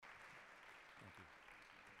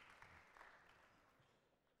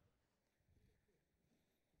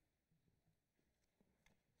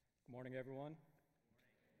Morning, everyone.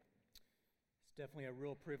 It's definitely a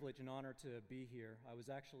real privilege and honor to be here. I was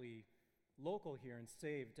actually local here and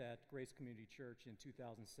saved at Grace Community Church in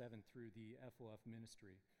 2007 through the FOF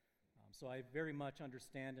ministry. So I very much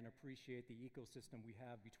understand and appreciate the ecosystem we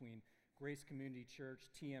have between Grace Community Church,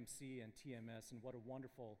 TMC, and TMS, and what a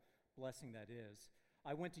wonderful blessing that is.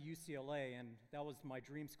 I went to UCLA, and that was my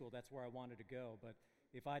dream school. That's where I wanted to go. But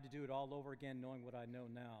if I had to do it all over again, knowing what I know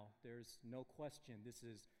now, there's no question this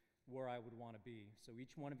is where I would want to be. So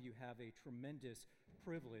each one of you have a tremendous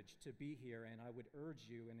privilege to be here, and I would urge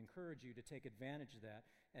you and encourage you to take advantage of that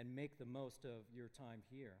and make the most of your time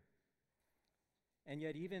here. And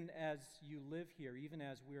yet, even as you live here, even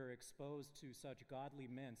as we are exposed to such godly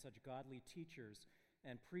men, such godly teachers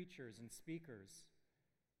and preachers and speakers,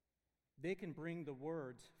 they can bring the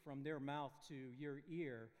word from their mouth to your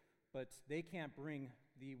ear, but they can't bring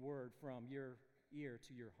the word from your ear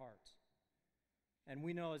to your heart. And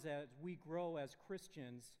we know as we grow as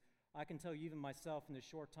Christians, I can tell you even myself in the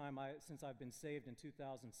short time since I've been saved in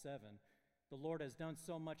 2007, the Lord has done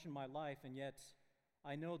so much in my life, and yet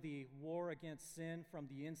I know the war against sin from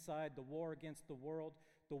the inside, the war against the world,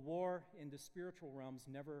 the war in the spiritual realms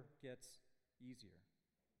never gets easier.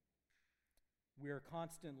 We are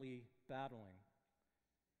constantly battling.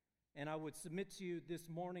 And I would submit to you this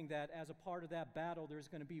morning that as a part of that battle, there's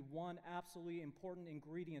going to be one absolutely important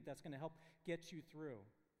ingredient that's going to help get you through.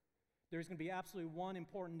 There's going to be absolutely one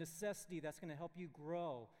important necessity that's going to help you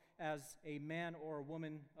grow as a man or a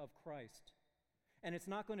woman of Christ. And it's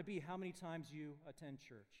not going to be how many times you attend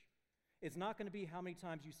church. It's not going to be how many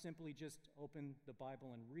times you simply just open the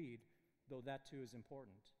Bible and read, though that too is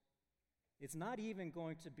important. It's not even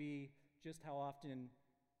going to be just how often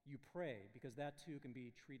you pray, because that too can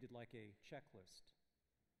be treated like a checklist.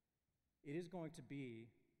 It is going to be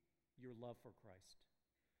your love for Christ,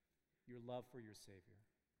 your love for your Savior,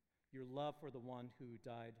 your love for the one who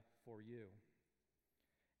died for you.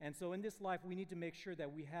 And so in this life, we need to make sure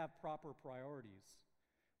that we have proper priorities.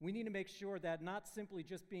 We need to make sure that not simply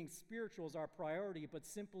just being spiritual is our priority, but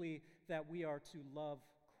simply that we are to love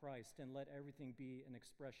Christ and let everything be an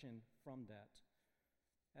expression from that.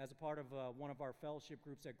 As a part of one of our fellowship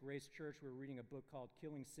groups at Grace Church, we were reading a book called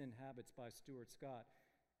Killing Sin Habits by Stuart Scott.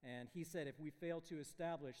 And he said if we fail to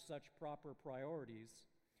establish such proper priorities,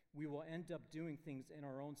 we will end up doing things in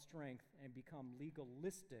our own strength and become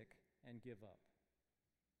legalistic and give up.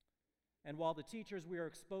 And while the teachers we are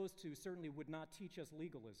exposed to certainly would not teach us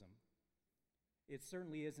legalism, it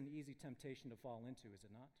certainly is an easy temptation to fall into, is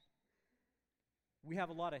it not? We have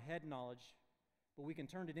a lot of head knowledge, but we can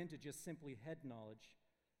turn it into just simply head knowledge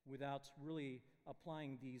without really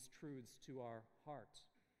applying these truths to our heart.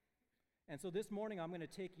 And so this morning, I'm going to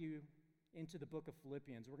take you into the book of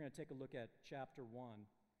Philippians. We're going to take a look at chapter 1.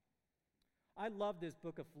 I love this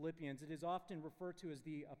book of Philippians. It is often referred to as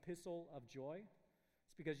the epistle of joy.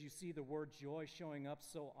 It's because you see the word joy showing up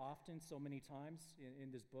so often, so many times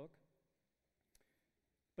in this book.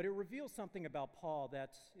 But it reveals something about Paul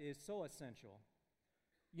that is so essential.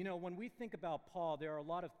 You know, when we think about Paul, there are a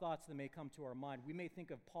lot of thoughts that may come to our mind. We may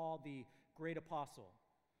think of Paul, the great apostle.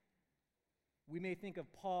 We may think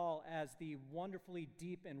of Paul as the wonderfully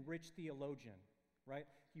deep and rich theologian, right?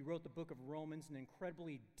 He wrote the book of Romans, an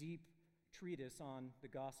incredibly deep treatise on the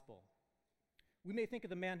gospel. We may think of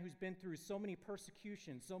the man who's been through so many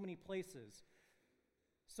persecutions, so many places,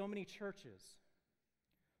 so many churches.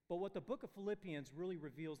 But what the book of Philippians really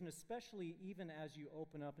reveals, and especially even as you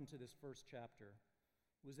open up into this first chapter,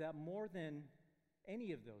 was that more than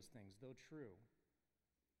any of those things, though true,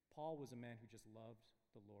 Paul was a man who just loved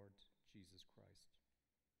the Lord Jesus Christ.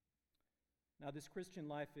 Now, this Christian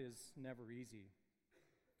life is never easy,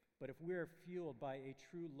 but if we are fueled by a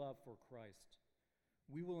true love for Christ,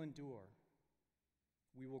 we will endure,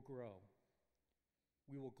 we will grow,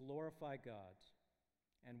 we will glorify God,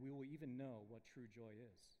 and we will even know what true joy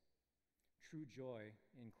is. True joy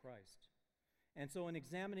in Christ. And so in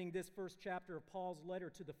examining this first chapter of Paul's letter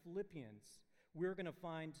to the Philippians, we're going to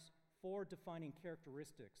find 4 defining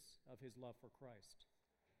characteristics of his love for Christ.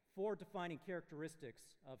 4 defining characteristics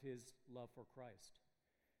of his love for Christ.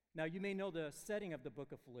 Now, you may know the setting of the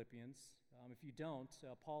book of Philippians. If you don't,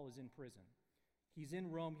 Paul is in prison. He's in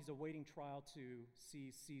Rome. He's awaiting trial to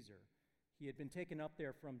see Caesar. He had been taken up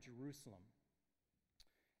there from Jerusalem.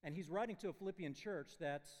 And he's writing to a Philippian church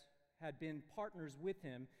that had been partners with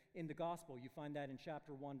him in the gospel. You find that in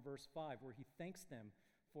chapter 1, verse 5, where he thanks them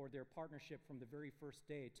for their partnership from the very first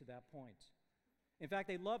day to that point. In fact,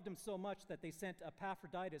 they loved him so much that they sent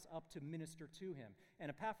Epaphroditus up to minister to him, and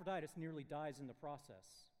Epaphroditus nearly dies in the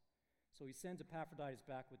process. So he sends Epaphroditus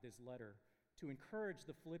back with this letter to encourage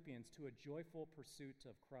the Philippians to a joyful pursuit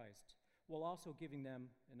of Christ, while also giving them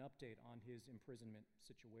an update on his imprisonment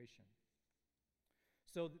situation.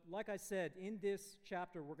 So, like I said, in this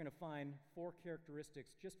chapter, we're going to find 4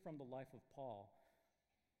 characteristics just from the life of Paul.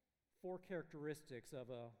 4 characteristics of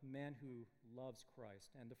a man who loves Christ.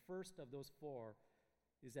 And the first of those 4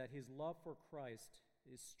 is that his love for Christ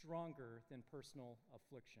is stronger than personal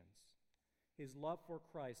afflictions. His love for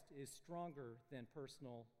Christ is stronger than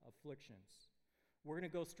personal afflictions. We're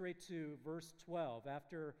going to go straight to verse 12.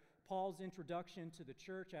 After Paul's introduction to the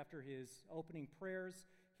church, after his opening prayers,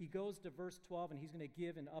 he goes to verse 12 and he's going to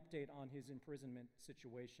give an update on his imprisonment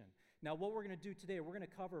situation. Now, what we're going to do today, we're going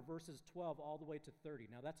to cover verses 12 all the way to 30.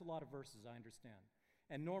 Now, that's a lot of verses, I understand.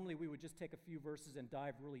 And normally we would just take a few verses and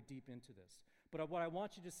dive really deep into this. But what I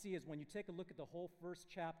want you to see is when you take a look at the whole first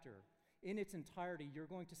chapter, in its entirety, you're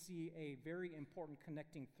going to see a very important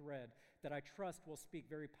connecting thread that I trust will speak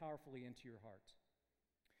very powerfully into your heart.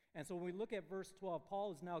 And so when we look at verse 12,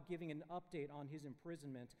 Paul is now giving an update on his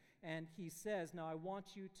imprisonment, and he says, "Now I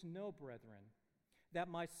want you to know, brethren, that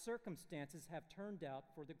my circumstances have turned out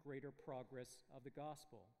for the greater progress of the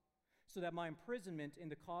gospel, so that my imprisonment in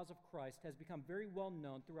the cause of Christ has become very well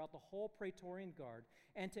known throughout the whole Praetorian Guard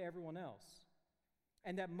and to everyone else,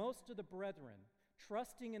 and that most of the brethren,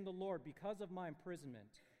 trusting in the Lord because of my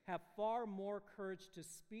imprisonment, have far more courage to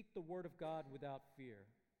speak the word of God without fear.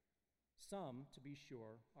 Some, to be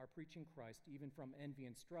sure, are preaching Christ even from envy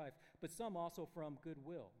and strife, but some also from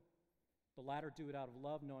goodwill. The latter do it out of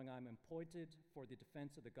love, knowing I am appointed for the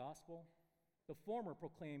defense of the gospel. The former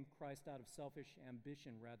proclaim Christ out of selfish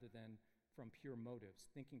ambition rather than from pure motives,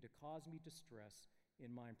 thinking to cause me distress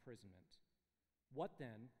in my imprisonment. What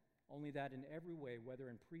then? Only that in every way, whether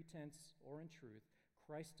in pretense or in truth,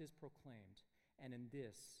 Christ is proclaimed, and in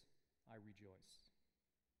this I rejoice."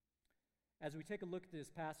 As we take a look at this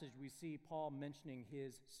passage, we see Paul mentioning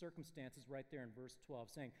his circumstances right there in verse 12,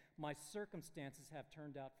 saying, "My circumstances have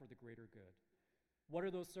turned out for the greater good." What are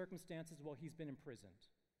those circumstances? Well, he's been imprisoned.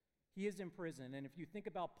 He is in prison, and if you think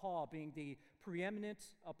about Paul being the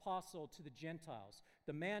preeminent apostle to the Gentiles,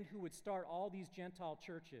 the man who would start all these Gentile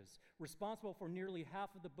churches, responsible for nearly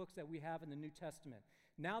half of the books that we have in the New Testament,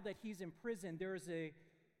 now that he's in prison, there is a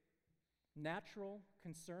natural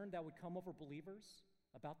concern that would come over believers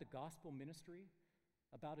about the gospel ministry,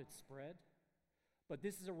 about its spread. But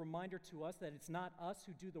this is a reminder to us that it's not us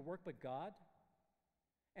who do the work, but God.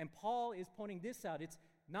 And Paul is pointing this out. It's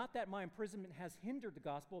not that my imprisonment has hindered the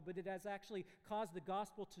gospel, but it has actually caused the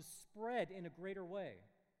gospel to spread in a greater way.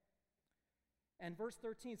 And verse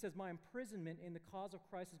 13 says, "My imprisonment in the cause of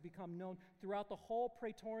Christ has become known throughout the whole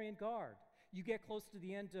Praetorian Guard." You get close to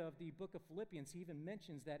the end of the book of Philippians, he even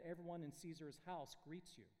mentions that everyone in Caesar's house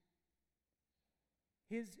greets you.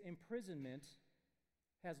 His imprisonment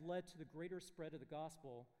has led to the greater spread of the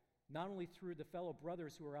gospel, not only through the fellow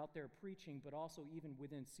brothers who are out there preaching, but also even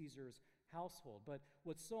within Caesar's household. But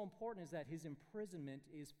what's so important is that his imprisonment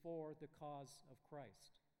is for the cause of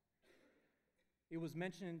Christ. It was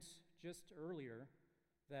mentioned just earlier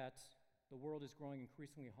that the world is growing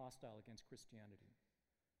increasingly hostile against Christianity.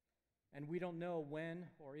 And we don't know when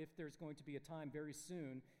or if there's going to be a time very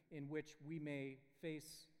soon in which we may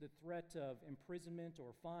face the threat of imprisonment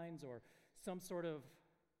or fines or some sort of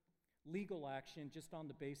legal action just on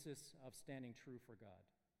the basis of standing true for God.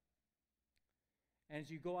 And as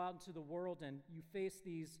you go out into the world and you face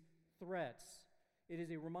these threats, it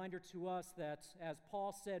is a reminder to us that, as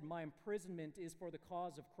Paul said, my imprisonment is for the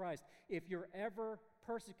cause of Christ. If you're ever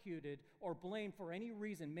persecuted or blamed for any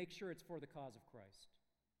reason, make sure it's for the cause of Christ.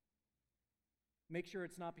 Make sure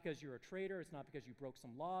it's not because you're a traitor, it's not because you broke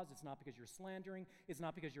some laws, it's not because you're slandering, it's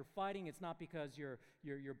not because you're fighting, it's not because you're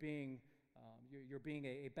being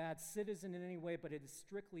a bad citizen in any way, but it is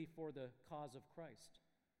strictly for the cause of Christ.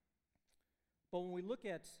 But when we look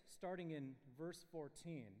at starting in verse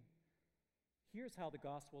 14, here's how the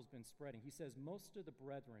gospel has been spreading. He says, "Most of the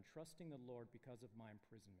brethren trusting the Lord because of my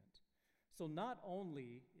imprisonment." So not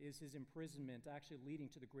only is his imprisonment actually leading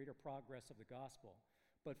to the greater progress of the gospel,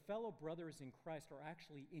 but fellow brothers in Christ are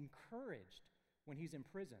actually encouraged when he's in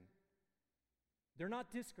prison. They're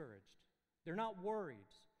not discouraged. They're not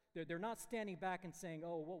worried. They're not standing back and saying,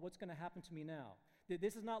 "Oh, what's going to happen to me now?"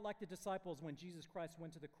 This is not like the disciples when Jesus Christ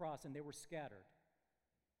went to the cross and they were scattered.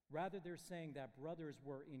 Rather, they're saying that brothers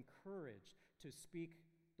were encouraged to speak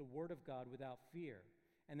the word of God without fear.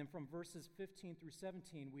 And then from verses 15 through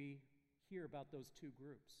 17, we hear about those two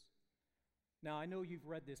groups. Now, I know you've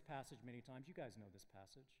read this passage many times. You guys know this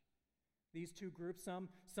passage. These two groups,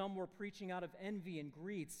 some were preaching out of envy and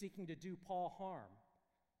greed, seeking to do Paul harm.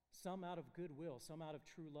 Some out of goodwill, some out of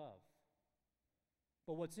true love.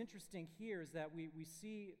 But what's interesting here is that we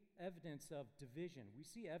see evidence of division. We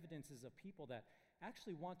see evidences of people that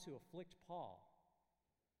actually want to afflict Paul.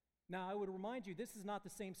 Now, I would remind you, this is not the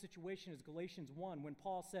same situation as Galatians 1, when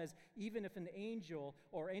Paul says, even if an angel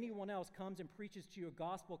or anyone else comes and preaches to you a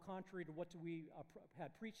gospel contrary to what we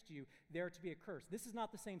had preached to you, they are to be accursed. This is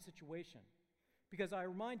not the same situation. Because I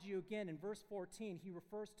remind you again, in verse 14, he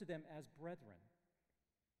refers to them as brethren.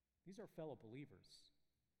 These are fellow believers.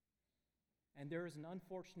 And there is an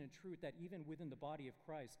unfortunate truth that even within the body of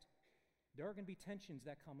Christ, there are going to be tensions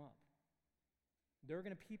that come up. There are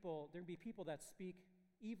going to be people that speak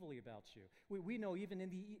evilly about you. We know even in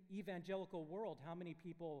the evangelical world how many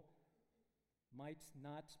people might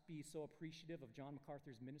not be so appreciative of John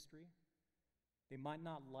MacArthur's ministry. They might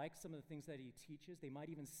not like some of the things that he teaches. They might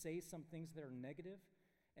even say some things that are negative,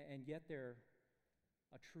 and yet they're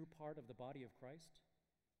a true part of the body of Christ.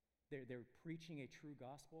 They're preaching a true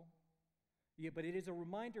gospel. Yeah, but it is a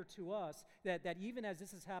reminder to us that even as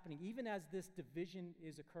this is happening, even as this division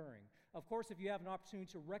is occurring, of course, if you have an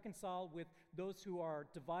opportunity to reconcile with those who are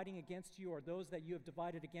dividing against you or those that you have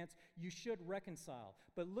divided against, you should reconcile.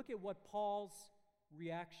 But look at what Paul's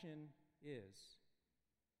reaction is.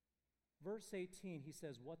 Verse 18, he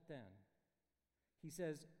says, what then? He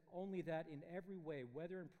says, only that in every way,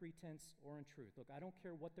 whether in pretense or in truth. Look, I don't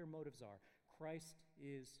care what their motives are. Christ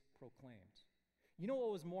is proclaimed. You know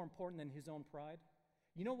what was more important than his own pride?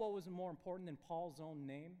 You know what was more important than Paul's own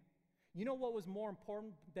name? You know what was more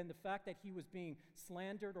important than the fact that he was being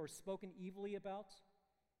slandered or spoken evilly about?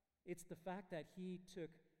 It's the fact that he took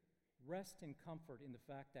rest and comfort in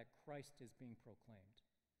the fact that Christ is being proclaimed.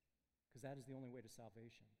 Because that is the only way to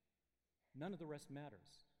salvation. None of the rest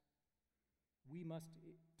matters. We must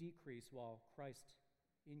decrease while Christ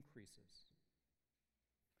increases.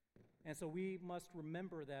 And so we must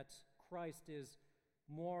remember that Christ is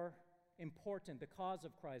more important. The cause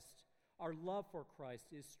of Christ, our love for Christ,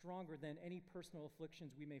 is stronger than any personal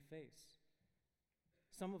afflictions we may face.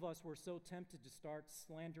 Some of us were so tempted to start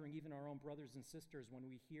slandering even our own brothers and sisters when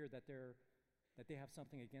we hear that they have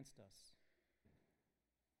something against us.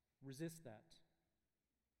 Resist that.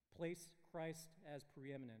 Place Christ as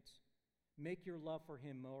preeminent. Make your love for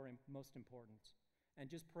him most important. And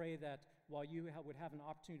just pray that while you would have an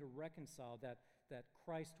opportunity to reconcile, that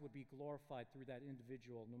Christ would be glorified through that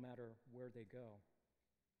individual no matter where they go.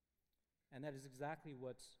 And that is exactly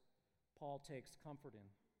what Paul takes comfort in.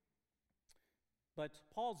 But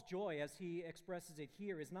Paul's joy, as he expresses it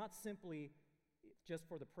here, is not simply just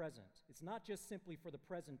for the present. It's not just simply for the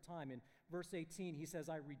present time. In verse 18, he says,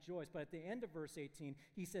 I rejoice. But at the end of verse 18,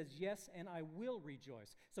 he says, yes, and I will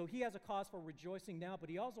rejoice. So he has a cause for rejoicing now, but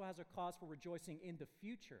he also has a cause for rejoicing in the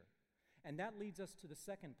future. And that leads us to the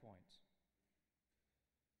second point.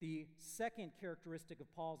 The second characteristic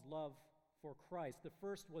of Paul's love for Christ. The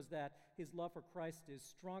first was that his love for Christ is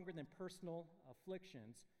stronger than personal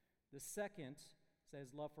afflictions. The second says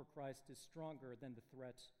love for Christ is stronger than the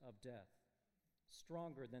threat of death.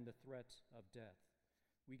 Stronger than the threat of death.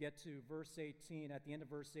 We get to verse 18. At the end of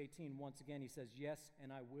verse 18, once again, he says, yes,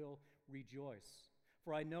 and I will rejoice.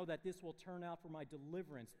 For I know that this will turn out for my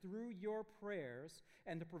deliverance through your prayers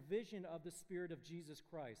and the provision of the Spirit of Jesus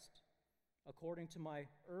Christ, according to my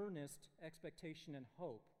earnest expectation and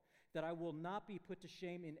hope, that I will not be put to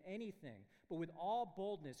shame in anything, but with all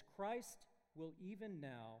boldness Christ will even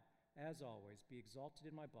now, as always, be exalted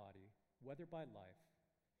in my body, whether by life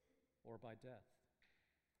or by death.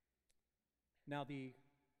 Now, the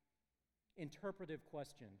interpretive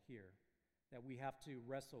question here that we have to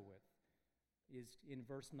wrestle with is in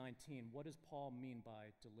verse 19. What does Paul mean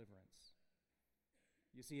by deliverance?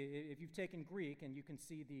 You see, if you've taken Greek and you can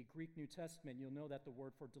see the Greek New Testament, you'll know that the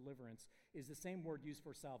word for deliverance is the same word used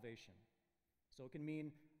for salvation. So it can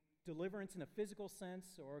mean deliverance in a physical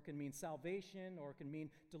sense, or it can mean salvation, or it can mean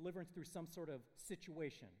deliverance through some sort of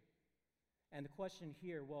situation. And the question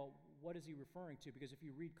here, well, what is he referring to? Because if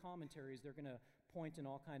you read commentaries, they're going to point in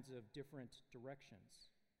all kinds of different directions.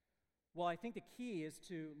 Well, I think the key is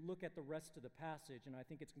to look at the rest of the passage, and I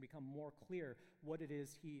think it's going to become more clear what it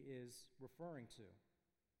is he is referring to.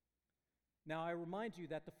 Now, I remind you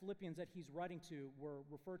that the Philippians that he's writing to were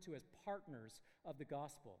referred to as partners of the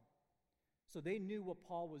gospel. So they knew what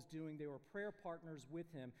Paul was doing. They were prayer partners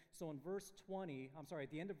with him. So in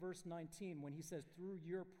at the end of verse 19, when he says, through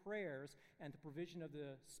your prayers and the provision of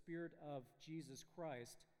the Spirit of Jesus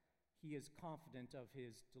Christ, he is confident of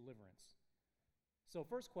his deliverance. So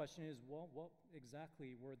first question is, well, what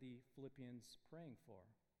exactly were the Philippians praying for?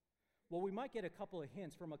 Well, we might get a couple of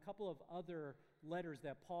hints from a couple of other letters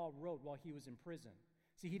that Paul wrote while he was in prison.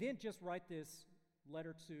 See, he didn't just write this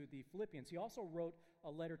letter to the Philippians, he also wrote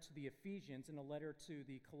a letter to the Ephesians and a letter to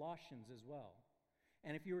the Colossians as well.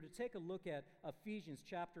 And if you were to take a look at Ephesians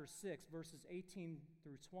chapter 6, verses 18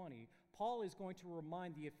 through 20, Paul is going to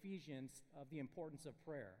remind the Ephesians of the importance of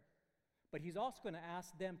prayer. But he's also going to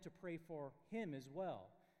ask them to pray for him as well.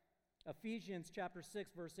 Ephesians chapter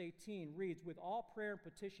 6, verse 18 reads, "With all prayer and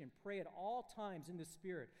petition, pray at all times in the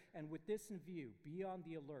Spirit, and with this in view, be on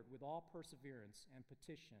the alert with all perseverance and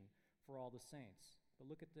petition for all the saints." But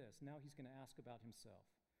look at this. Now he's going to ask about himself.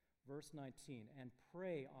 Verse 19, "And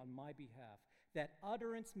pray on my behalf, that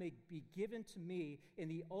utterance may be given to me in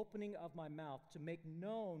the opening of my mouth, to make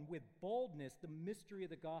known with boldness the mystery of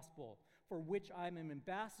the gospel, for which I am an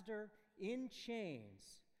ambassador in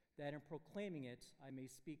chains, that in proclaiming it I may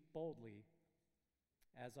speak boldly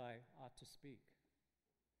as I ought to speak."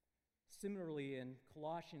 Similarly, in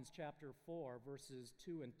Colossians chapter 4, verses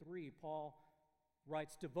 2 and 3, Paul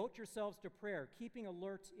writes, "Devote yourselves to prayer, keeping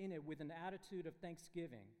alert in it with an attitude of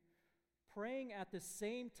thanksgiving, praying at the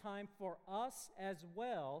same time for us as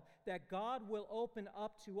well, that God will open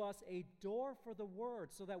up to us a door for the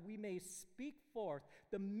word, so that we may speak forth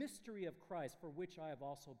the mystery of Christ, for which I have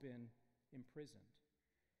also been imprisoned."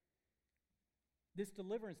 This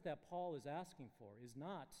deliverance that Paul is asking for is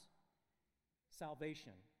not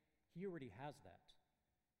salvation. He already has that.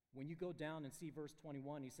 When you go down and see verse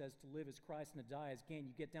 21, he says to live as Christ and to die as gain.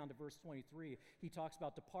 You get down to verse 23, he talks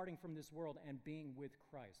about departing from this world and being with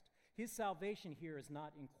Christ. His salvation here is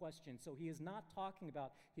not in question, so he is not talking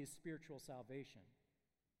about his spiritual salvation.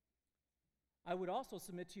 I would also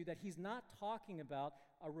submit to you that he's not talking about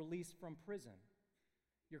a release from prison.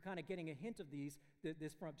 You're kind of getting a hint of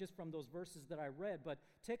this from those verses that I read, but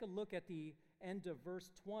take a look at the end of verse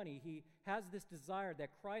 20. He has this desire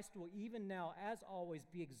that Christ will even now, as always,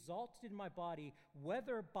 be exalted in my body,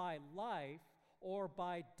 whether by life or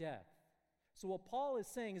by death. So what Paul is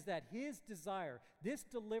saying is that his desire, this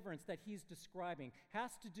deliverance that he's describing,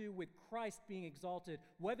 has to do with Christ being exalted,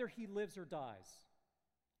 whether he lives or dies.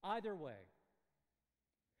 Either way.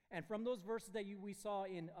 And from those verses that we saw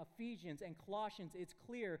in Ephesians and Colossians, it's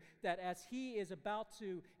clear that as he is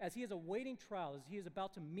awaiting trial, as he is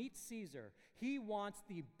about to meet Caesar, he wants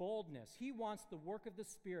the boldness, he wants the work of the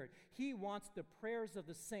Spirit, he wants the prayers of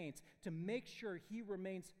the saints to make sure he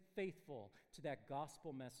remains faithful to that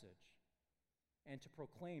gospel message and to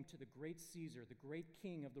proclaim to the great Caesar, the great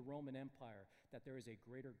king of the Roman Empire, that there is a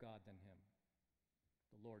greater God than him,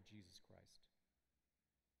 the Lord Jesus Christ.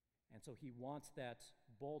 And so he wants that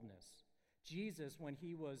boldness. Jesus, when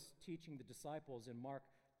he was teaching the disciples in Mark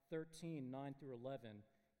 13, 9 through 11,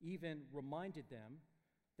 even reminded them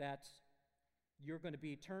that you're going to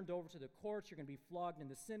be turned over to the courts, you're going to be flogged in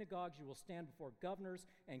the synagogues, you will stand before governors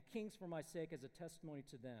and kings for my sake as a testimony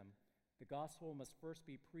to them. The gospel must first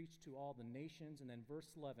be preached to all the nations. And then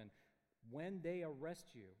verse 11, "When they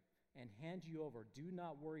arrest you and hand you over, do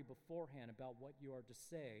not worry beforehand about what you are to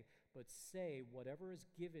say, but say whatever is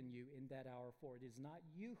given you in that hour, for it is not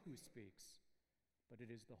you who speaks, but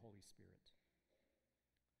it is the Holy Spirit."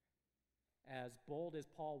 As bold as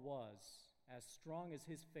Paul was, as strong as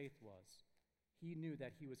his faith was, he knew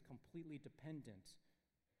that he was completely dependent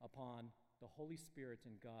upon the Holy Spirit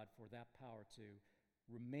and God for that power to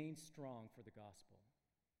remain strong for the gospel.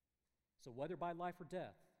 So whether by life or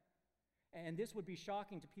death, and this would be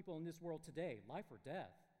shocking to people in this world today, life or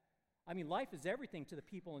death. I mean, life is everything to the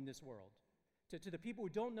people in this world. To the people who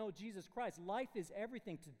don't know Jesus Christ, life is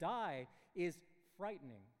everything. To die is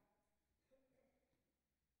frightening.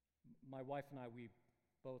 My wife and I, we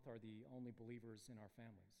both are the only believers in our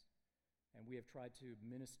families. And we have tried to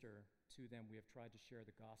minister to them. We have tried to share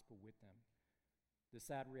the gospel with them. The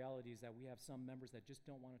sad reality is that we have some members that just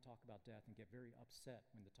don't want to talk about death and get very upset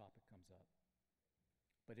when the topic comes up.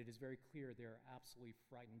 But it is very clear they're absolutely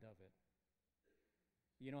frightened of it.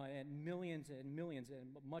 You know, and millions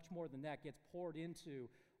and much more than that gets poured into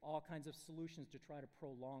all kinds of solutions to try to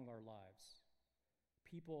prolong our lives.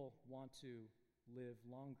 People want to live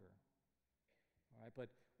longer. All right, but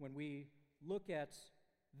when we look at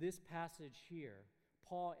this passage here,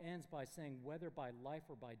 Paul ends by saying whether by life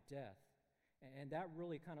or by death. And that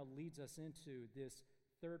really kind of leads us into this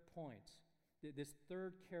third point, this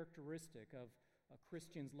third characteristic of a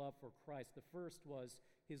Christian's love for Christ. The first was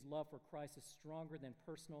his love for Christ is stronger than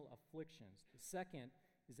personal afflictions. The second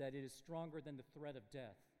is that it is stronger than the threat of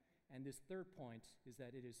death. And this third point is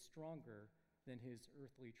that it is stronger than his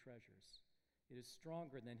earthly treasures. It is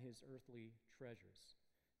stronger than his earthly treasures.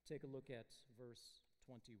 Take a look at verse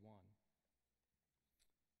 21.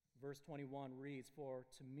 Verse 21 reads, "For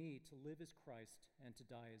to me to live is Christ, and to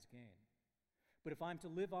die is gain. But if I'm to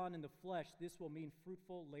live on in the flesh, this will mean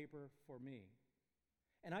fruitful labor for me.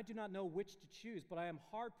 And I do not know which to choose, but I am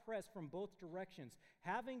hard-pressed from both directions,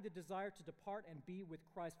 having the desire to depart and be with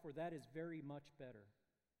Christ, for that is very much better.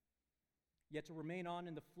 Yet to remain on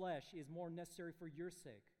in the flesh is more necessary for your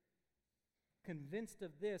sake. Convinced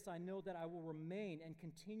of this, I know that I will remain and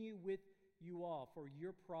continue with you all for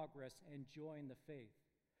your progress and joy in the faith,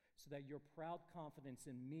 so that your proud confidence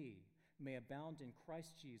in me may abound in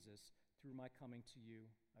Christ Jesus through my coming to you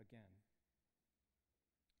again.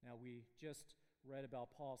 Now, we just read about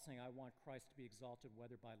Paul saying, I want Christ to be exalted,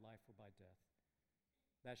 whether by life or by death.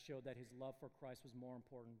 That showed that his love for Christ was more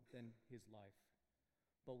important than his life.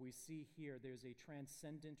 But we see here there's a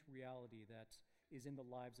transcendent reality that is in the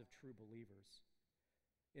lives of true believers.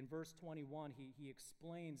 In verse 21, he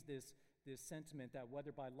explains this sentiment that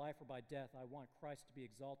whether by life or by death, I want Christ to be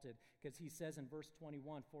exalted, because he says in verse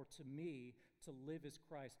 21, for to me, to live is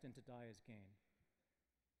Christ and to die is gain.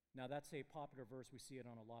 Now, that's a popular verse. We see it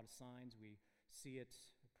on a lot of signs. We see it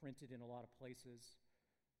printed in a lot of places.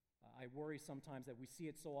 I worry sometimes that we see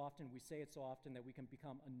it so often, we say it so often, that we can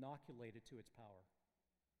become inoculated to its power.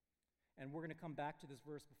 And we're going to come back to this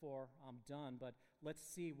verse before I'm done, but let's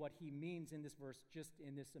see what he means in this verse just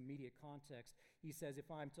in this immediate context. He says,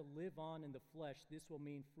 if I'm to live on in the flesh, this will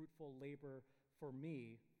mean fruitful labor for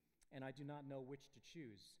me, and I do not know which to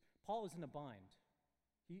choose. Paul is in a bind.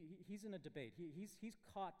 He's in a debate. He's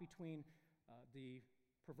caught between the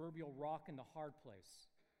proverbial rock and the hard place.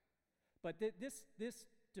 But this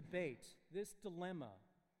debate, this dilemma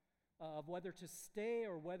of whether to stay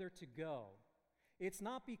or whether to go, it's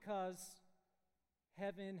not because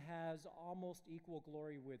heaven has almost equal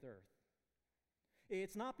glory with earth.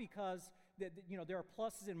 It's not because there are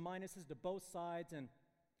pluses and minuses to both sides, and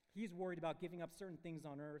he's worried about giving up certain things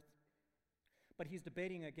on earth, but he's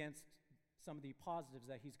debating against some of the positives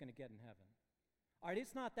that he's going to get in heaven. All right,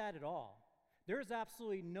 it's not that at all. There is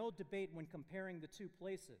absolutely no debate when comparing the two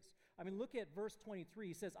places. I mean, look at verse 23.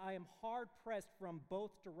 He says, I am hard-pressed from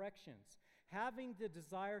both directions, having the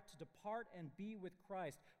desire to depart and be with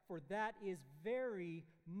Christ, for that is very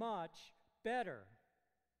much better.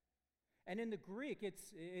 And in the Greek,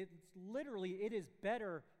 it's literally, it is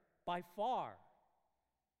better by far.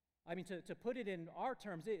 I mean, to put it in our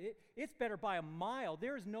terms, it's better by a mile.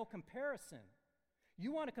 There is no comparison.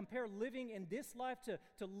 You want to compare living in this life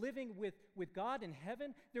to living with God in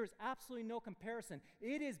heaven? There is absolutely no comparison.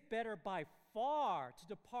 It is better by far to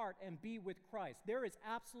depart and be with Christ. There is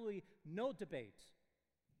absolutely no debate.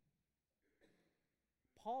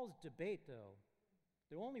 Paul's debate, though,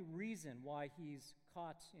 the only reason why he's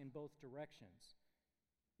caught in both directions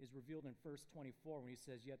is revealed in verse 24 when he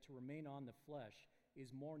says, yet to remain on the flesh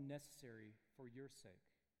is more necessary for your sake.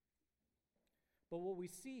 But what we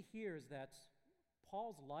see here is that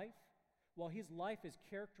Paul's life, while his life is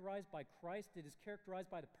characterized by Christ, it is characterized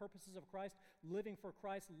by the purposes of Christ, living for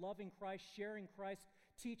Christ, loving Christ, sharing Christ,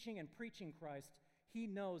 teaching and preaching Christ, he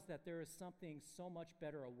knows that there is something so much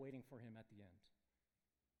better awaiting for him at the end.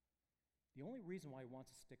 The only reason why he wants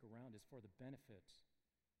to stick around is for the benefit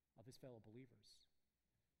of his fellow believers.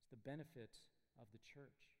 It's the benefit of the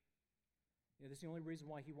church. That's the only reason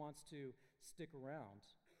why he wants to stick around.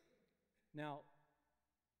 Now,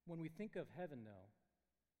 when we think of heaven, though,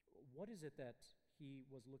 what is it that he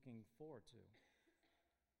was looking forward to?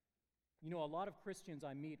 A lot of Christians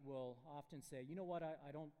I meet will often say, you know what,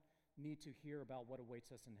 I don't need to hear about what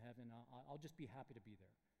awaits us in heaven. I'll just be happy to be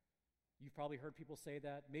there. You've probably heard people say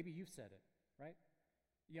that. Maybe you've said it, right?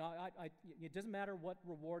 It doesn't matter what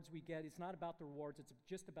rewards we get. It's not about the rewards. It's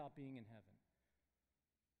just about being in heaven.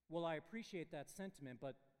 Well, I appreciate that sentiment,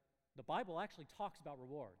 but the Bible actually talks about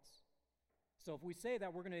rewards. So if we say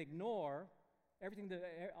that we're going to ignore everything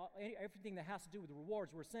that has to do with the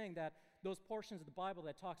rewards, we're saying that those portions of the Bible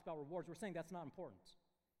that talks about rewards, we're saying that's not important.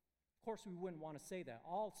 Of course, we wouldn't want to say that.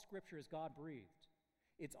 All Scripture is God-breathed.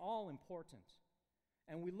 It's all important.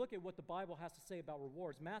 And we look at what the Bible has to say about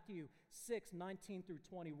rewards. Matthew 6:19 through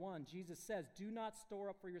 21, Jesus says, do not store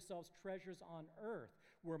up for yourselves treasures on earth,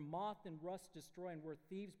 where moth and rust destroy and where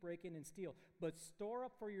thieves break in and steal, but store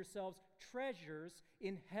up for yourselves treasures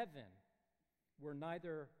in heaven, where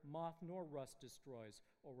neither moth nor rust destroys,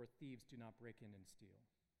 or where thieves do not break in and steal.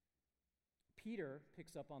 Peter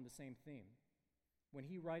picks up on the same theme. When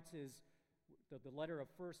he writes the letter of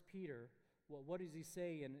 1 Peter, well, what does he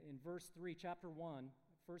say in verse 3, chapter 1,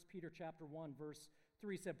 1 Peter chapter 1, verse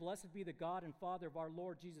 3, said, blessed be the God and Father of our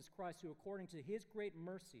Lord Jesus Christ, who according to his great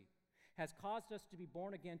mercy has caused us to be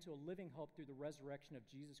born again to a living hope through the resurrection of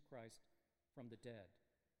Jesus Christ from the dead.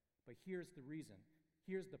 But here's the reason.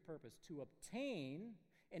 Here's the purpose, to obtain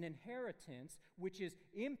an inheritance which is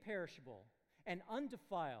imperishable and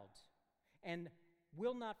undefiled and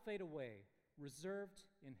will not fade away, reserved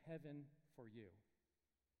in heaven for you.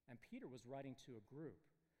 And Peter was writing to a group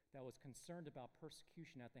that was concerned about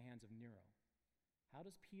persecution at the hands of Nero. How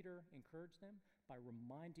does Peter encourage them? By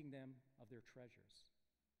reminding them of their treasures.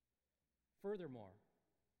 Furthermore,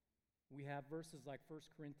 we have verses like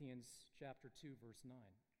 1 Corinthians chapter 2, verse 9.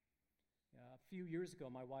 A few years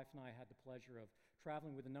ago, my wife and I had the pleasure of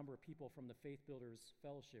traveling with a number of people from the Faith Builders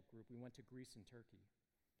Fellowship group. We went to Greece and Turkey.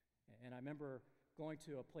 And I remember going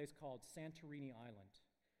to a place called Santorini Island,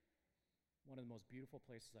 one of the most beautiful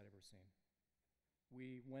places I'd ever seen.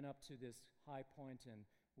 We went up to this high point and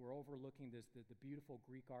we're overlooking the beautiful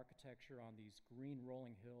Greek architecture on these green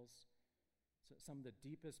rolling hills. So some of the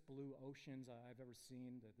deepest blue oceans I've ever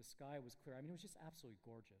seen. The sky was clear. I mean, it was just absolutely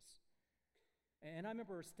gorgeous. And I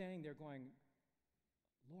remember standing there going,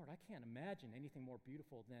 Lord, I can't imagine anything more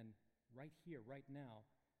beautiful than right here, right now,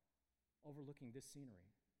 overlooking this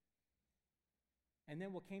scenery. And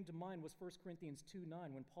then what came to mind was 1 Corinthians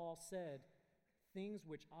 2:9, when Paul said, things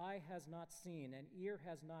which eye has not seen and ear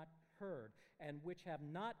has not heard, and which have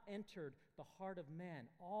not entered the heart of man,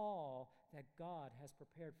 all that God has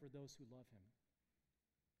prepared for those who love him.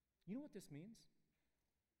 You know what this means?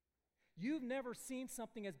 You've never seen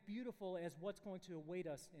something as beautiful as what's going to await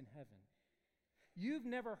us in heaven. You've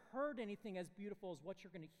never heard anything as beautiful as what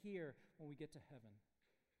you're going to hear when we get to heaven.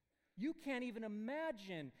 You can't even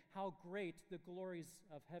imagine how great the glories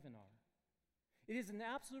of heaven are. It is an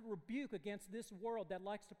absolute rebuke against this world that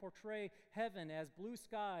likes to portray heaven as blue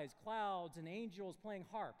skies, clouds, and angels playing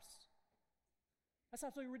harps. That's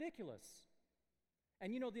absolutely ridiculous.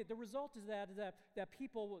 And you know, the result is that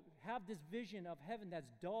people have this vision of heaven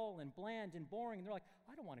that's dull and bland and boring, and they're like,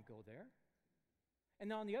 I don't want to go there.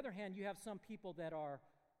 And on the other hand, you have some people that are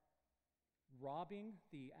robbing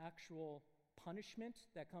the actual punishment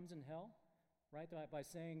that comes in hell, right? By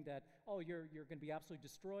saying that, oh, you're going to be absolutely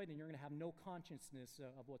destroyed and you're going to have no consciousness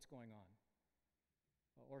of what's going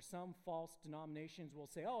on. Or some false denominations will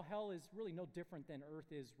say, oh, hell is really no different than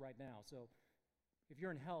earth is right now. So if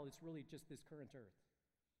you're in hell, it's really just this current earth.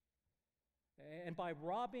 And by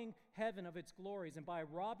robbing heaven of its glories and by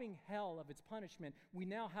robbing hell of its punishment, we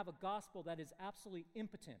now have a gospel that is absolutely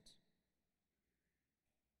impotent.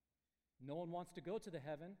 No one wants to go to the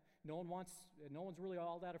heaven. No one's really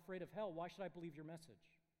all that afraid of hell. Why should I believe your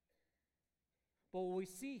message? But what we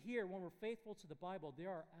see here, when we're faithful to the Bible, there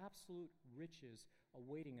are absolute riches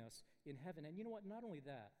awaiting us in heaven. And you know what? Not only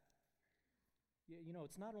that. You know,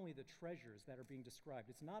 it's not only the treasures that are being described.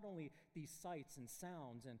 It's not only these sights and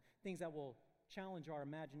sounds and things that will challenge our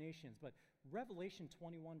imaginations, but Revelation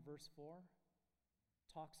 21, verse 4,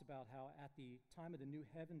 talks about how at the time of the new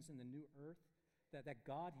heavens and the new earth, that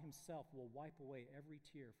God himself will wipe away every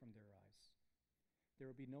tear from their eyes. There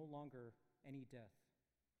will be no longer any death.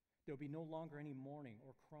 There will be no longer any mourning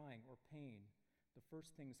or crying or pain. The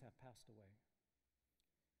first things have passed away.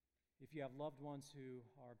 If you have loved ones who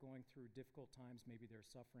are going through difficult times, maybe they're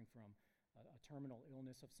suffering from a terminal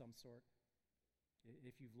illness of some sort.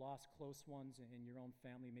 If you've lost close ones in your own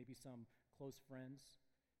family, maybe some close friends,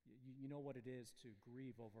 you know what it is to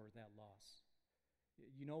grieve over that loss.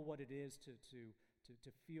 You know what it is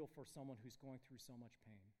to feel for someone who's going through so much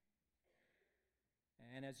pain.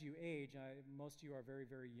 And as you age, most of you are very,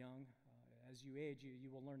 very young. As you age, you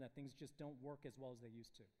will learn that things just don't work as well as they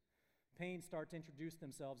used to. Pains start to introduce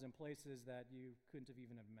themselves in places that you couldn't have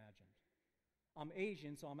even imagined. I'm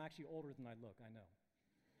Asian, so I'm actually older than I look, I know.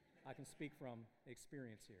 I can speak from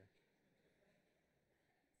experience here.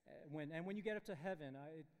 When you get up to heaven,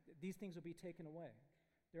 these things will be taken away.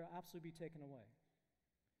 They'll absolutely be taken away.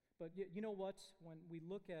 But you know what? When we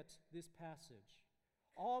look at this passage,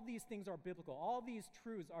 all these things are biblical. All these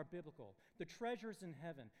truths are biblical. The treasures in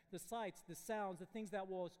heaven, the sights, the sounds, the things that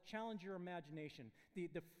will challenge your imagination,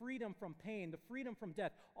 the freedom from pain, the freedom from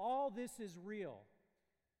death, all this is real.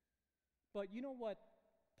 But you know what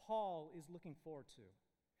Paul is looking forward to?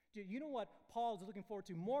 You know what Paul is looking forward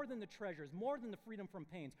to more than the treasures, more than the freedom from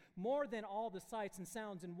pains, more than all the sights and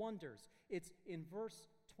sounds and wonders? It's in verse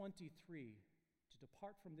 23. To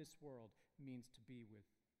depart from this world means to be with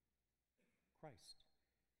Christ.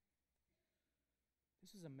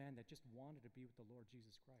 This is a man that just wanted to be with the Lord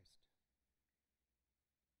Jesus Christ.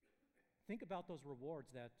 Think about those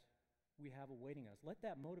rewards that we have awaiting us. Let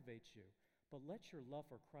that motivate you, but let your love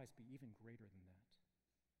for Christ be even greater than that.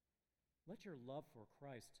 Let your love for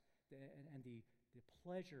Christ and the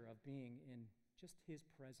pleasure of being in just his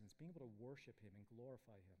presence, being able to worship him and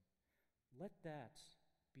glorify him, let that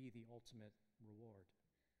be the ultimate reward.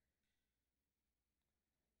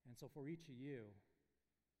 And so for each of you,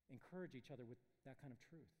 encourage each other with that kind of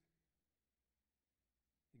truth.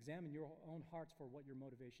 Examine your own hearts for what your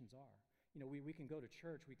motivations are. We can go to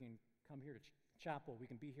church, we can come here to chapel, we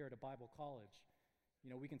can be here at a Bible college.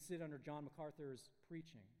 We can sit under John MacArthur's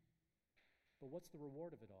preaching. But what's the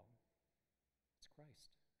reward of it all? It's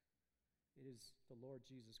Christ. It is the Lord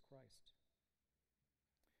Jesus Christ.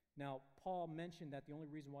 Now, Paul mentioned that the only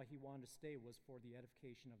reason why he wanted to stay was for the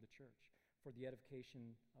edification of the church, for the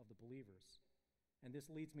edification of the believers. And this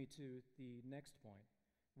leads me to the next point.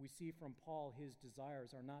 We see from Paul his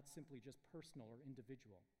desires are not simply just personal or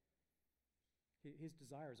individual. His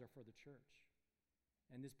desires are for the church.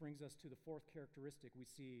 And this brings us to the fourth characteristic we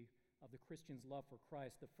see of the Christian's love for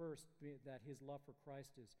Christ. The first, that his love for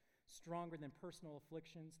Christ is stronger than personal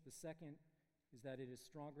afflictions. The second is that it is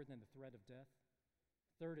stronger than the threat of death.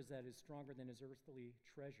 Third is that it is stronger than his earthly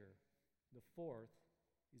treasure. The fourth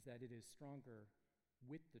is that it is stronger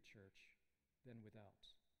with the church than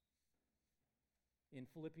without. In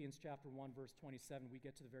Philippians chapter 1, verse 27, we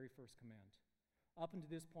get to the very first command. Up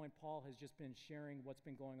until this point, Paul has just been sharing what's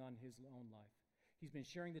been going on in his own life. He's been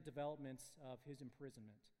sharing the developments of his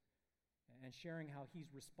imprisonment and sharing how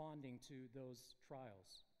he's responding to those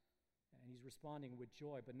trials. And he's responding with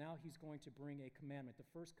joy. But now he's going to bring a commandment, the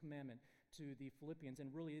first commandment to the Philippians,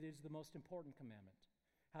 and really it is the most important commandment.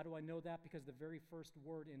 How do I know that? Because the very first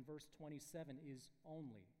word in verse 27 is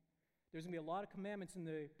only. There's going to be a lot of commandments in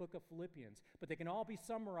the book of Philippians, but they can all be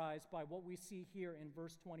summarized by what we see here in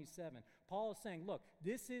verse 27. Paul is saying, look,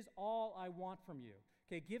 this is all I want from you.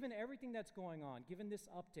 Okay, given everything that's going on, given this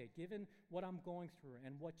update, given what I'm going through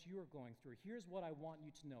and what you're going through, here's what I want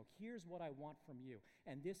you to know. Here's what I want from you.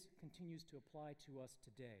 And this continues to apply to us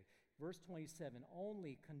today. Verse 27,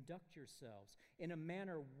 only conduct yourselves in a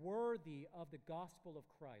manner worthy of the gospel of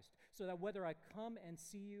Christ, so that whether I come and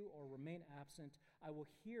see you or remain absent, I will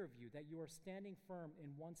hear of you, that you are standing firm in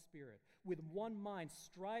one spirit, with one mind,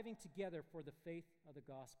 striving together for the faith of the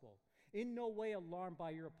gospel. In no way alarmed by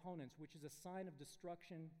your opponents, which is a sign of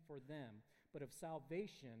destruction for them, but of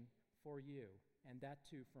salvation for you, and that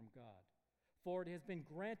too from God. For it has been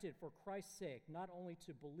granted for Christ's sake not only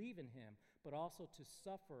to believe in him, but also to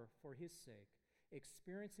suffer for his sake,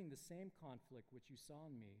 experiencing the same conflict which you saw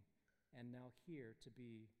in me, and now here to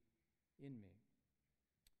be in me.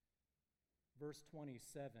 Verse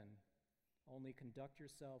 27, only conduct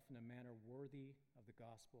yourself in a manner worthy of the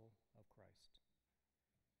gospel of Christ.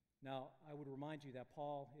 Now, I would remind you that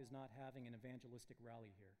Paul is not having an evangelistic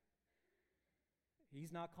rally here.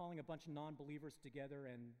 He's not calling a bunch of non-believers together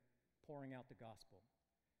and pouring out the gospel.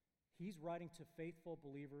 He's writing to faithful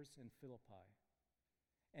believers in Philippi.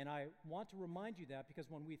 And I want to remind you that because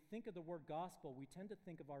when we think of the word gospel, we tend to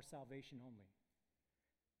think of our salvation only.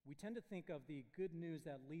 We tend to think of the good news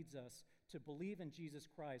that leads us to believe in Jesus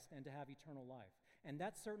Christ and to have eternal life. And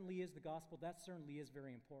that certainly is the gospel. That certainly is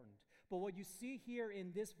very important. But what you see here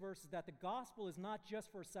in this verse is that the gospel is not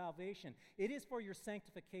just for salvation. It is for your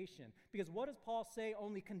sanctification. Because what does Paul say?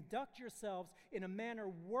 Only conduct yourselves in a manner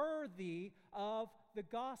worthy of the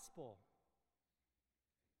gospel.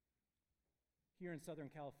 Here in Southern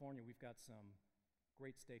California, we've got some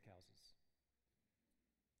great steakhouses.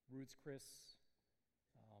 Ruth's Chris,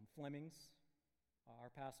 Fleming's. Our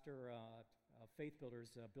pastor of Faith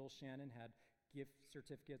Builders, Bill Shannon, had gift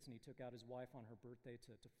certificates, and he took out his wife on her birthday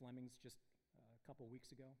to Fleming's just a couple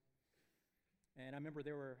weeks ago. And I remember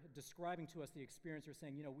they were describing to us the experience. They're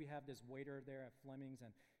saying, we have this waiter there at Fleming's,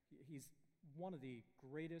 and he's one of the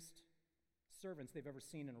greatest servants they've ever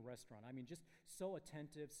seen in a restaurant. I mean, just so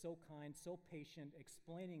attentive, so kind, so patient,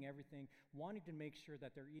 explaining everything, wanting to make sure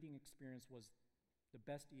that their eating experience was the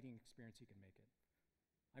best eating experience he could make it.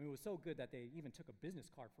 I mean, it was so good that they even took a business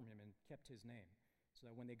card from him and kept his name, so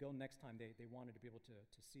that when they go next time, they wanted to be able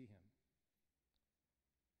to see him.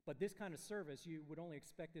 But this kind of service, you would only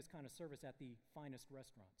expect this kind of service at the finest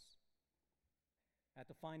restaurants, at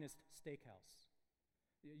the finest steakhouse.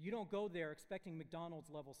 You don't go there expecting McDonald's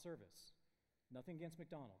level service. Nothing against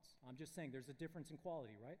McDonald's. I'm just saying there's a difference in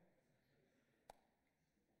quality, right?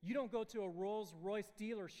 You don't go to a Rolls-Royce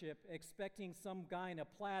dealership expecting some guy in a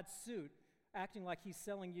plaid suit acting like he's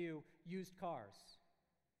selling you used cars.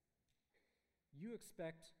 You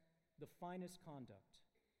expect the finest conduct,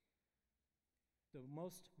 the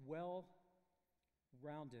most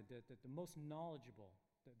well-rounded, the most knowledgeable,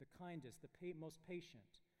 the kindest, the most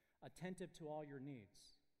patient, attentive to all your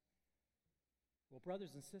needs. Well,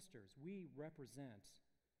 brothers and sisters, we represent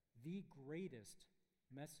the greatest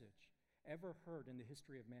message ever heard in the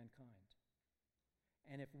history of mankind.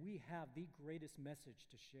 And if we have the greatest message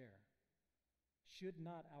to share, should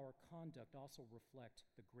not our conduct also reflect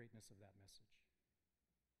the greatness of that message?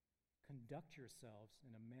 Conduct yourselves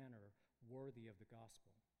in a manner worthy of the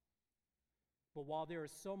gospel. But while there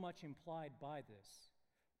is so much implied by this,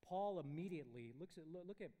 Paul immediately,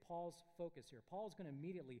 look at Paul's focus here. Paul's going to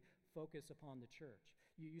immediately focus upon the church.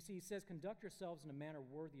 You see, he says, conduct yourselves in a manner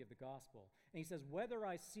worthy of the gospel. And he says, whether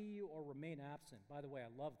I see you or remain absent. By the way,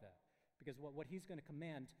 I love that, because what he's going to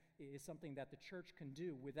command is something that the church can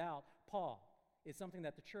do without Paul. It's something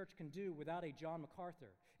that the church can do without a John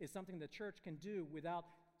MacArthur. It's something the church can do without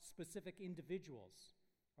specific individuals.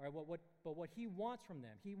 All right, but what he wants from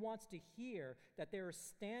them, he wants to hear that they are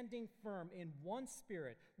standing firm in one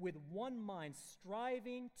spirit, with one mind,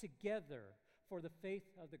 striving together for the faith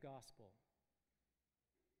of the gospel.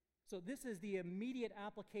 So this is the immediate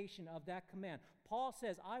application of that command. Paul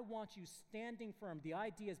says, I want you standing firm. The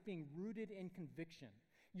idea is being rooted in conviction.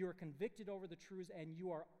 You are convicted over the truths, and you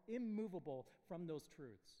are immovable from those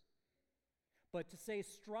truths. But to say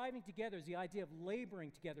striving together is the idea of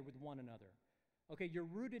laboring together with one another. Okay, you're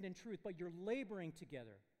rooted in truth, but you're laboring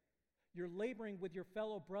together. You're laboring with your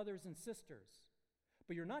fellow brothers and sisters.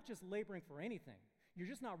 But you're not just laboring for anything. You're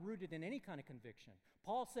just not rooted in any kind of conviction.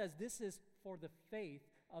 Paul says this is for the faith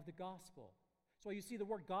of the gospel. So you see the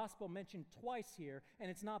word gospel mentioned twice here,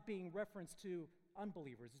 and it's not being referenced to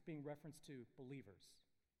unbelievers. It's being referenced to believers.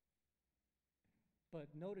 But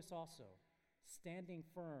notice also, standing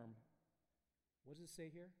firm, what does it say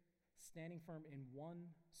here? Standing firm in one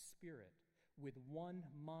spirit, with one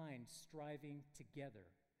mind, striving together.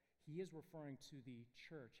 He is referring to the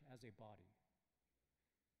church as a body.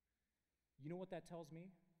 You know what that tells me?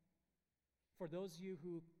 For those of you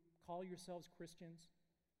who call yourselves Christians,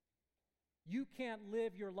 you can't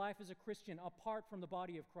live your life as a Christian apart from the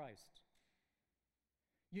body of Christ.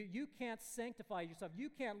 You can't sanctify yourself. You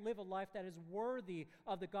can't live a life that is worthy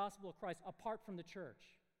of the gospel of Christ apart from the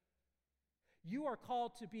church. You are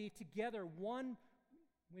called to be together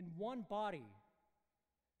in one body,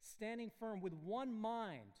 standing firm with one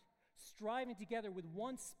mind, striving together with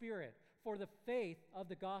one spirit for the faith of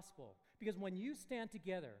the gospel. Because when you stand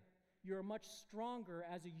together, you're much stronger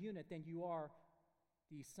as a unit than you are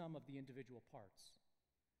the sum of the individual parts.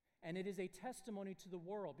 And it is a testimony to the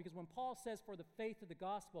world, because when Paul says for the faith of the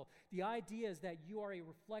gospel, the idea is that you are a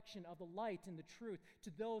reflection of the light and the truth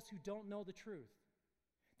to those who don't know the truth,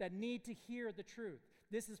 that need to hear the truth.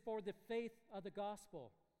 This is for the faith of the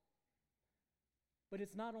gospel. But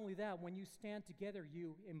it's not only that. When you stand together,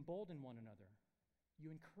 you embolden one another.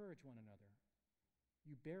 You encourage one another.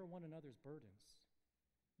 You bear one another's burdens.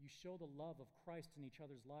 You show the love of Christ in each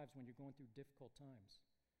other's lives when you're going through difficult times,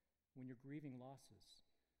 when you're grieving losses,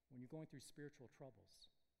 when you're going through spiritual troubles.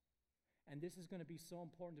 And this is going to be so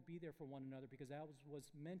important to be there for one another, because as was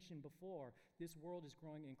mentioned before, this world is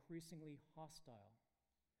growing increasingly hostile.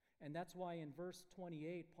 And that's why in verse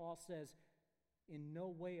 28, Paul says, in no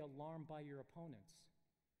way alarmed by your opponents.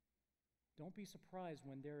 Don't be surprised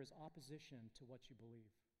when there is opposition to what you believe.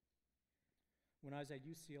 When I was at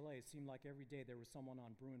UCLA, it seemed like every day there was someone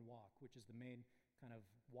on Bruin Walk, which is the main kind of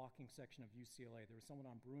walking section of UCLA. There was someone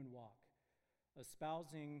on Bruin Walk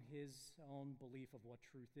espousing his own belief of what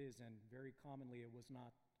truth is, and very commonly it was not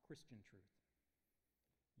Christian truth.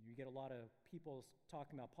 You get a lot of people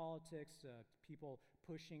talking about politics, people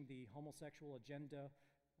pushing the homosexual agenda,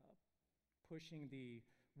 pushing the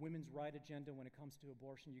women's right agenda when it comes to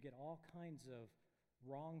abortion. You get all kinds of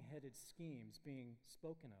wrong-headed schemes being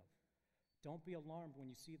spoken of. Don't be alarmed when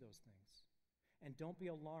you see those things. And don't be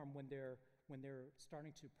alarmed when they're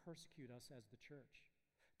starting to persecute us as the church.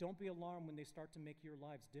 Don't be alarmed when they start to make your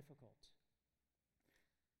lives difficult.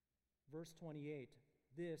 Verse 28,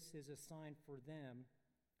 this is a sign for them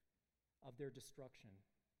of their destruction,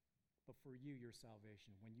 but for you, your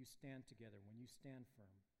salvation, when you stand together, when you stand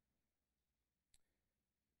firm.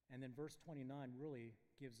 And then verse 29 really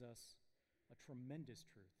gives us a tremendous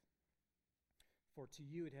truth. For to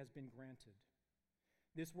you it has been granted.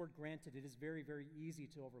 This word granted, it is very, very easy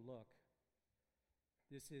to overlook.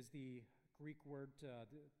 This is the Greek word,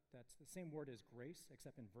 that's the same word as grace,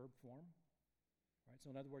 except in verb form. Right? So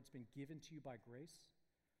in other words, it's been given to you by grace.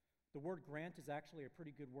 The word grant is actually a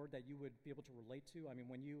pretty good word that you would be able to relate to. I mean,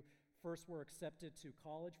 when you first were accepted to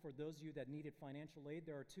college, for those of you that needed financial aid,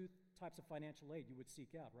 there are two types of financial aid you would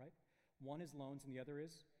seek out, right? One is loans and the other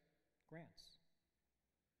is grants.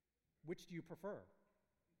 Which do you prefer?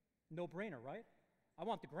 No brainer, right? I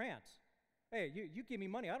want the grant. Hey, you give me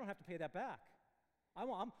money, I don't have to pay that back.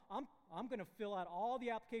 I'm going to fill out all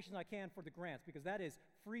the applications I can for the grants, because that is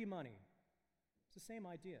free money. It's the same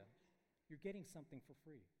idea. You're getting something for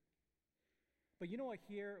free. But you know what,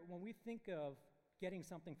 here, when we think of getting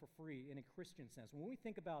something for free in a Christian sense, when we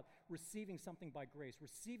think about receiving something by grace,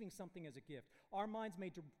 receiving something as a gift, our minds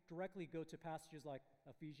may directly go to passages like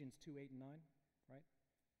Ephesians 2, 8, and 9, right?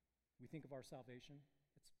 We think of our salvation.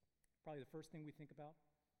 It's probably the first thing we think about.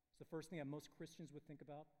 It's the first thing that most Christians would think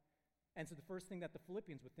about. And so the first thing that the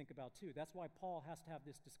Philippians would think about too. That's why Paul has to have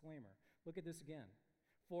this disclaimer. Look at this again.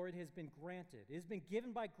 For it has been granted, it has been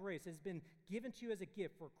given by grace, it has been given to you as a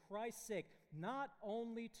gift for Christ's sake, not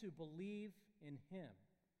only to believe in him,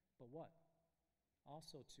 but what?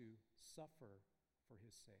 Also to suffer for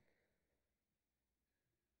his sake.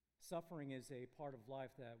 Suffering is a part of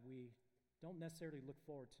life that we don't necessarily look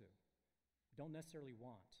forward to, don't necessarily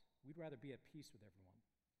want. We'd rather be at peace with everyone.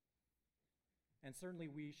 And certainly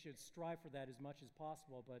we should strive for that as much as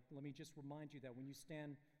possible, but let me just remind you that when you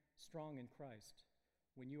stand strong in Christ,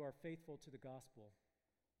 when you are faithful to the gospel,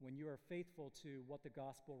 when you are faithful to what the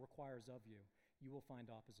gospel requires of you, you will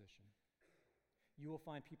find opposition. You will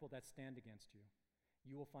find people that stand against you.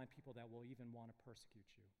 You will find people that will even want to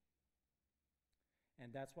persecute you.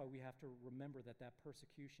 And that's why we have to remember that that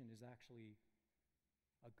persecution is actually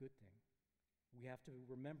a good thing. We have to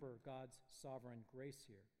remember God's sovereign grace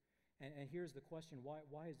here. And here's the question,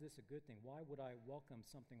 why is this a good thing? Why would I welcome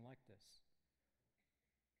something like this?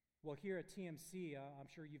 Well, here at TMC, I'm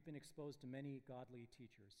sure you've been exposed to many godly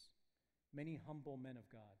teachers, many humble men of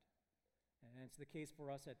God. And it's the case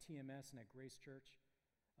for us at TMS and at Grace Church.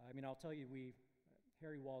 I'll tell you,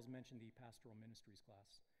 Harry Walls mentioned the pastoral ministries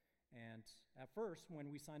class. And at first,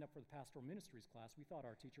 when we signed up for the pastoral ministries class, we thought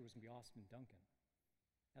our teacher was going to be Austin Duncan.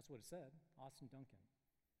 That's what it said, Austin Duncan.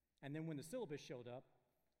 And then when the syllabus showed up,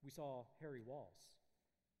 we saw Harry Walls.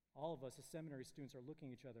 All of us as seminary students are looking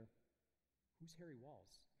at each other, who's Harry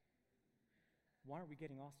Walls? Why aren't we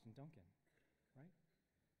getting Austin Duncan, right?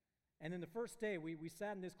 And then the first day, we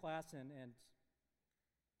sat in this class, and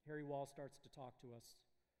Harry Walls starts to talk to us.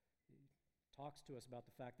 He talks to us about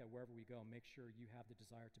the fact that wherever we go, make sure you have the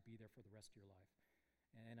desire to be there for the rest of your life.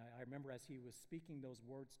 And I remember as he was speaking those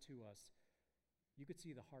words to us, you could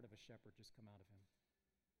see the heart of a shepherd just come out of him.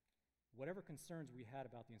 Whatever concerns we had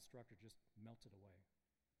about the instructor just melted away.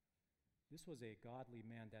 This was a godly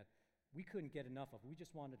man that we couldn't get enough of. We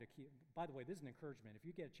just wanted to keep. By the way, this is an encouragement. If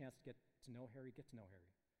you get a chance to get to know Harry, get to know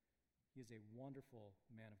Harry. He is a wonderful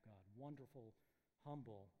man of God, wonderful,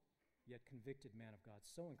 humble, yet convicted man of God.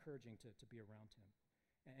 So encouraging to be around him.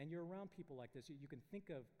 And you're around people like this. You can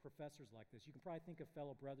think of professors like this. You can probably think of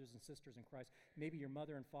fellow brothers and sisters in Christ, maybe your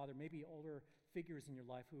mother and father, maybe older figures in your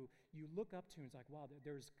life who you look up to and it's like, wow,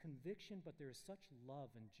 there's conviction, but there's such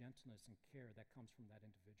love and gentleness and care that comes from that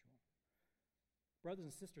individual. Brothers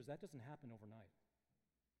and sisters, that doesn't happen overnight.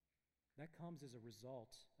 That comes as a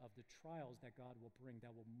result of the trials that God will bring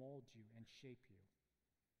that will mold you and shape you.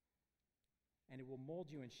 And it will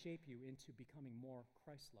mold you and shape you into becoming more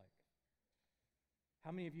Christ-like.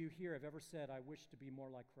 How many of you here have ever said, I wish to be more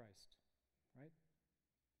like Christ? Right?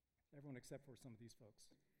 Everyone except for some of these folks.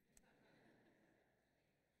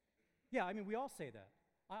 Yeah, we all say that.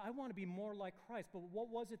 I want to be more like Christ. But what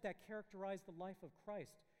was it that characterized the life of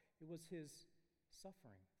Christ? It was his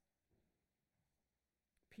suffering.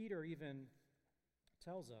 Peter even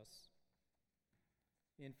tells us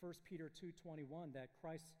in 1 Peter 2:21 that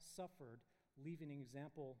Christ suffered, leaving an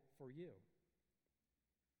example for you.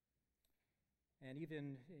 And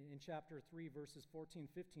even in chapter 3, verses 14,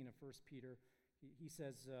 15 of 1 Peter, he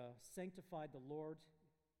says, sanctify the Lord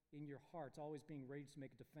in your hearts, always being ready to make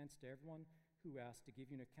a defense to everyone who asks to give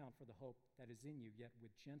you an account for the hope that is in you, yet with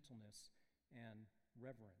gentleness and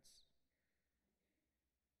reverence.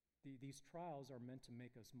 These trials are meant to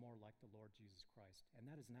make us more like the Lord Jesus Christ, and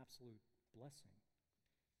that is an absolute blessing.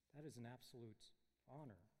 That is an absolute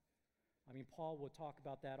honor. Paul would talk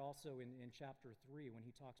about that also in chapter 3 when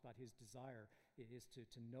he talks about his desire is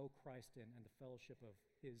to know Christ and the fellowship of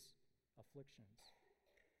his afflictions.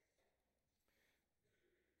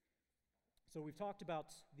 So we've talked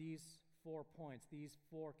about these 4 points, these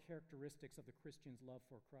 4 characteristics of the Christian's love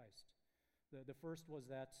for Christ. The first was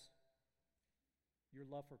that your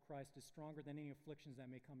love for Christ is stronger than any afflictions that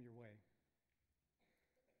may come your way.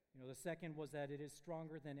 The second was that it is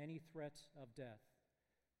stronger than any threat of death.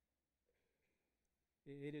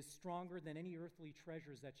 It is stronger than any earthly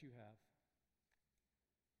treasures that you have.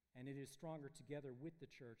 And it is stronger together with the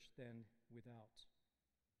church than without.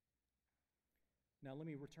 Now let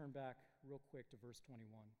me return back real quick to verse 21.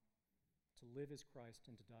 To live is Christ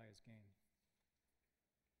and to die is gain.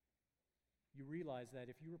 You realize that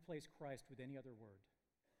if you replace Christ with any other word,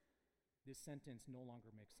 this sentence no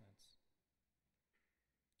longer makes sense.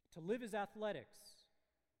 To live is athletics.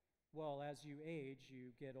 Well, as you age,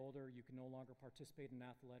 you get older, you can no longer participate in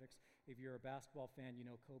athletics. If you're a basketball fan, you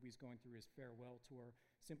know Kobe's going through his farewell tour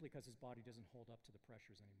simply because his body doesn't hold up to the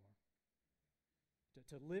pressures anymore.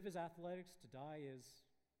 To live is athletics, to die is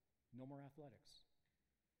no more athletics.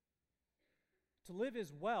 To live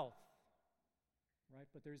is wealth. right?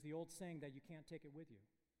 But there's the old saying that you can't take it with you.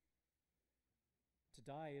 To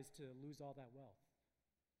die is to lose all that wealth.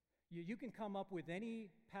 You can come up with any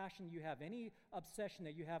passion you have, any obsession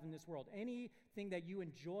that you have in this world, anything that you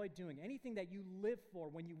enjoy doing, anything that you live for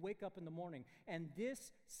when you wake up in the morning. And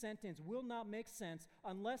this sentence will not make sense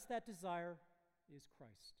unless that desire is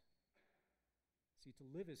Christ. See,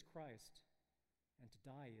 to live is Christ, and to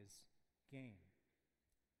die is gain.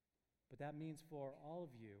 But that means for all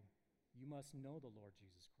of you, you must know the Lord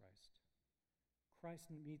Jesus Christ. Christ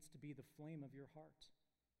needs to be the flame of your heart.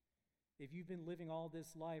 If you've been living all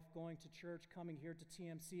this life, going to church, coming here to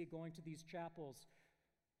TMC, going to these chapels,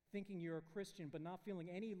 thinking you're a Christian, but not feeling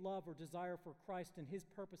any love or desire for Christ and his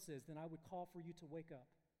purposes, then I would call for you to wake up.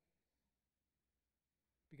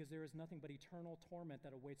 Because there is nothing but eternal torment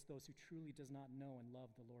that awaits those who truly does not know and love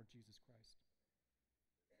the Lord Jesus Christ.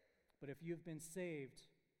 But if you've been saved,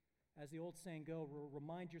 as the old saying goes,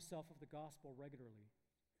 remind yourself of the gospel regularly.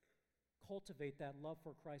 Cultivate that love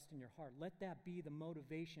for Christ in your heart. Let that be the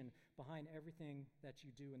motivation behind everything that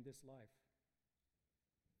you do in this life.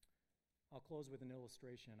 I'll close with an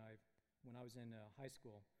illustration. When I was in high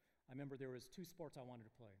school, I remember there was 2 sports I wanted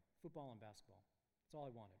to play, football and basketball. That's all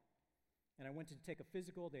I wanted. And I went to take a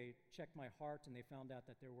physical. They checked my heart, and they found out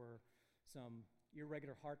that there were some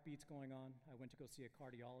irregular heartbeats going on. I went to go see a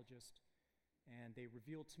cardiologist, and they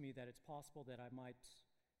revealed to me that it's possible that I might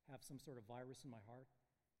have some sort of virus in my heart.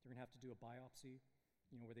 They're going to have to do a biopsy,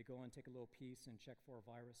 where they go and take a little piece and check for a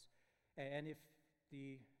virus. And if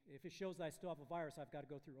it shows that I still have a virus, I've got to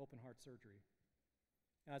go through open heart surgery.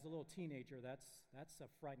 And as a little teenager, that's a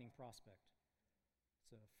frightening prospect.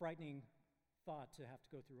 It's a frightening thought to have to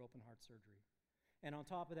go through open heart surgery. And on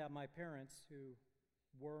top of that, my parents, who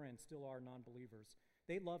were and still are non-believers,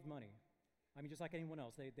 they loved money. I mean, just like anyone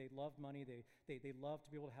else, they loved money. They loved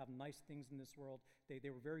to be able to have nice things in this world.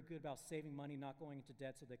 They were very good about saving money, not going into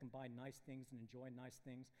debt so they can buy nice things and enjoy nice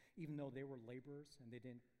things, even though they were laborers and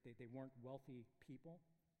they weren't wealthy people.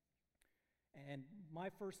 And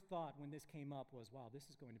my first thought when this came up was, wow,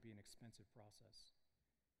 this is going to be an expensive process.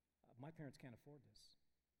 My parents can't afford this.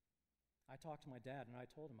 I talked to my dad and I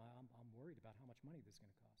told him, I'm worried about how much money this is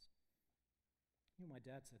going to cost. You know what my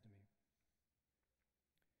dad said to me?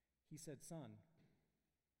 He said, son,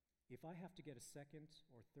 if I have to get a second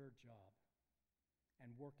or third job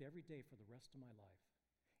and work every day for the rest of my life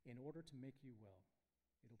in order to make you well,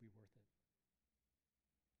 it'll be worth it.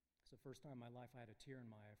 It's the first time in my life I had a tear in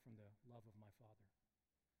my eye from the love of my father.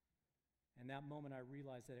 And that moment I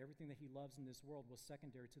realized that everything that he loves in this world was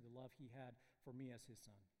secondary to the love he had for me as his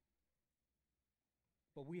son.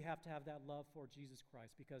 But we have to have that love for Jesus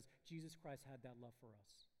Christ because Jesus Christ had that love for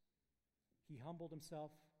us. He humbled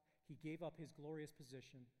himself. He gave up his glorious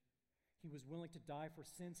position. He was willing to die for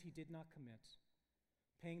sins he did not commit,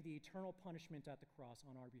 paying the eternal punishment at the cross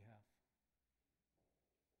on our behalf.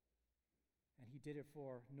 And he did it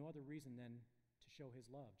for no other reason than to show his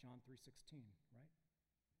love, John 3:16, right?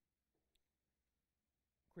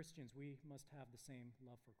 Christians, we must have the same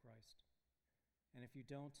love for Christ. And if you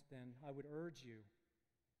don't, then I would urge you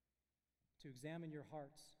to examine your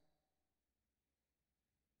hearts.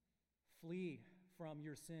 Flee from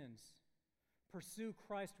your sins. Pursue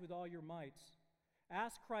Christ with all your might.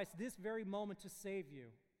 Ask Christ this very moment to save you,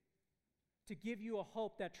 to give you a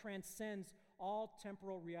hope that transcends all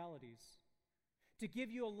temporal realities, to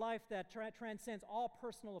give you a life that transcends all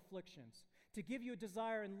personal afflictions, to give you a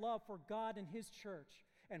desire and love for God and his church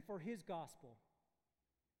and for his gospel.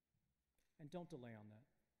 And don't delay on that.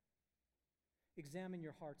 Examine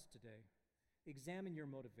your hearts today. Examine your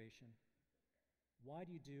motivation. Why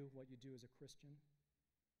do you do what you do as a Christian?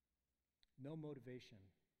 No motivation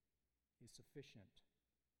is sufficient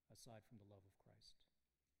aside from the love of Christ.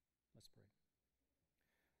 Let's pray.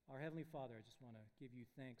 Our Heavenly Father, I just want to give you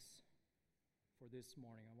thanks for this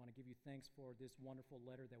morning. I want to give you thanks for this wonderful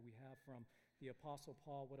letter that we have from the Apostle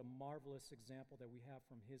Paul. What a marvelous example that we have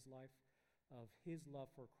from his life, of his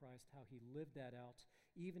love for Christ, how he lived that out,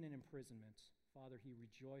 even in imprisonment. Father, he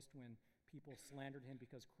rejoiced when people slandered him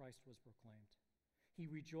because Christ was proclaimed. He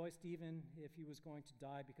rejoiced even if he was going to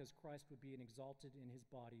die because Christ would be exalted in his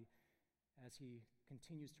body as he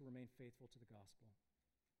continues to remain faithful to the gospel.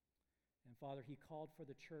 And Father, he called for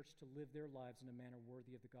the church to live their lives in a manner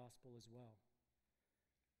worthy of the gospel as well.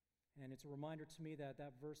 And it's a reminder to me that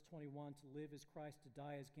verse 21, to live is Christ, to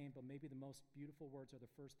die is gain, but maybe the most beautiful words are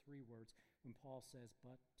the first 3 words when Paul says,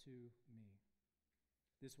 but to me.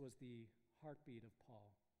 This was the heartbeat of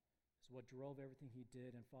Paul. It's what drove everything he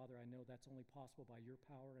did. And Father, I know that's only possible by your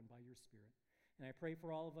power and by your Spirit. And I pray for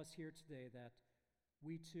all of us here today that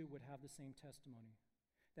we too would have the same testimony,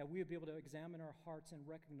 that we would be able to examine our hearts and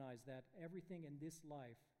recognize that everything in this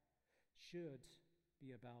life should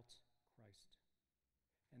be about Christ,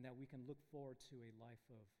 and that we can look forward to a life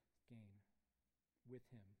of gain with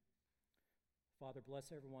him. Father, bless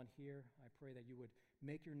everyone here. I pray that you would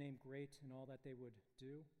make your name great in all that they would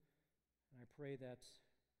do, and I pray that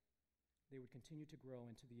they would continue to grow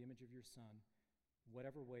into the image of your Son,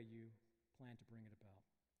 whatever way you plan to bring it about.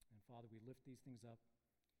 And Father, we lift these things up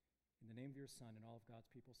in the name of your Son, and all of God's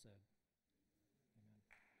people said,